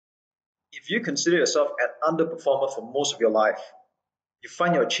If you consider yourself an underperformer for most of your life, you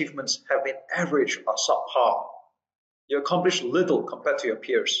find your achievements have been average or subpar. You accomplish little compared to your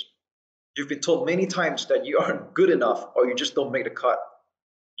peers. You've been told many times that you aren't good enough or you just don't make the cut.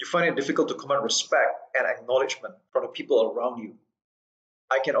 You find it difficult to command respect and acknowledgement from the people around you.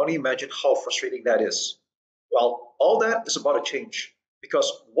 I can only imagine how frustrating that is. Well, all that is about to change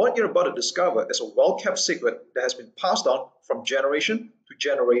because what you're about to discover is a well kept secret that has been passed on from generation to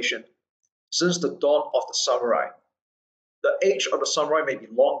generation since the dawn of the samurai. The age of the samurai may be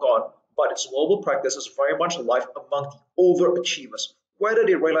long gone, but its noble practice is very much alive among the overachievers, whether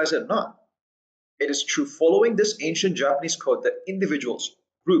they realize it or not. It is through following this ancient Japanese code that individuals,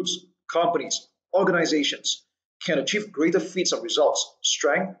 groups, companies, organizations can achieve greater feats of results,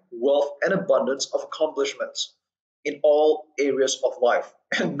 strength, wealth, and abundance of accomplishments in all areas of life.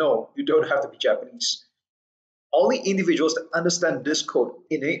 And no, you don't have to be Japanese. Only individuals that understand this code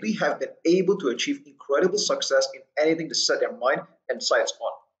innately have been able to achieve incredible success in anything they set their mind and sights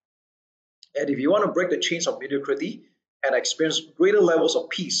on. And if you want to break the chains of mediocrity and experience greater levels of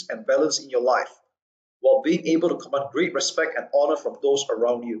peace and balance in your life, while being able to command great respect and honor from those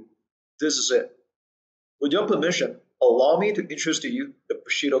around you, this is it. With your permission, allow me to introduce to you the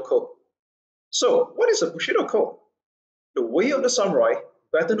Bushido Code. So, what is the Bushido Code? The way of the samurai,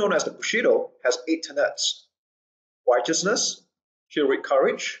 better known as the Bushido, has 8 tenets: righteousness, heroic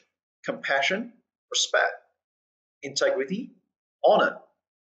courage, compassion, respect, integrity, honor,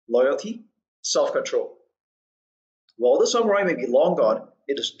 loyalty, self control. While the samurai may be long gone,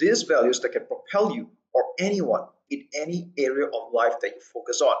 it is these values that can propel you or anyone in any area of life that you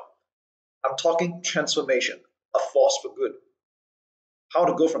focus on. I'm talking transformation, a force for good. How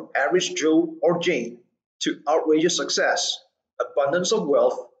to go from average Joe or Jane to outrageous success, abundance of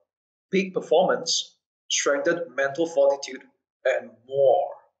wealth, peak performance, strengthened mental fortitude, and more.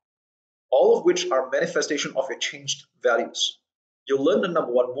 All of which are manifestation of your changed values. You'll learn the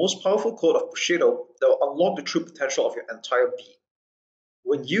number one most powerful code of Bushido that will unlock the true potential of your entire being.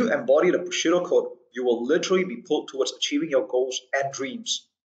 When you embody the Bushido code, you will literally be pulled towards achieving your goals and dreams.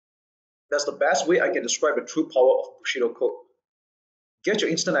 That's the best way I can describe the true power of Bushido code. Get your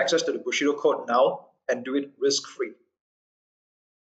instant access to the Bushido code now and do it risk-free.